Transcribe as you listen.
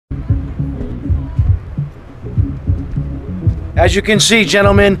As you can see,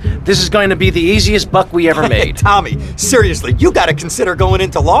 gentlemen, this is going to be the easiest buck we ever made. Tommy, seriously, you gotta consider going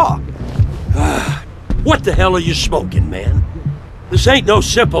into law. What the hell are you smoking, man? This ain't no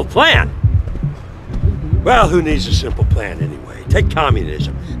simple plan. Well, who needs a simple plan anyway? Take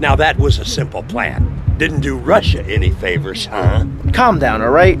communism. Now that was a simple plan. Didn't do Russia any favors, huh? Calm down, all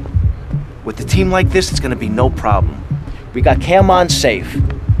right? With a team like this, it's going to be no problem. We got Cam on safe.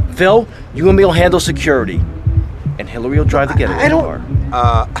 Phil, you and me will handle security. And Hillary will drive the getaway car.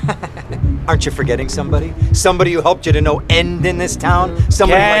 Aren't you forgetting somebody? Somebody who helped you to no end in this town?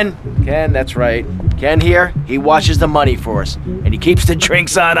 Somebody Ken, that's right. Ken here, he washes the money for us. And he keeps the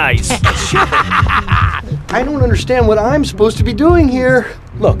drinks on ice. I don't understand what I'm supposed to be doing here.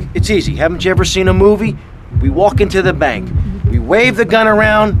 Look, it's easy. Haven't you ever seen a movie? We walk into the bank, we wave the gun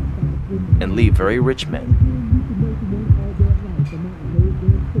around, and leave very rich men.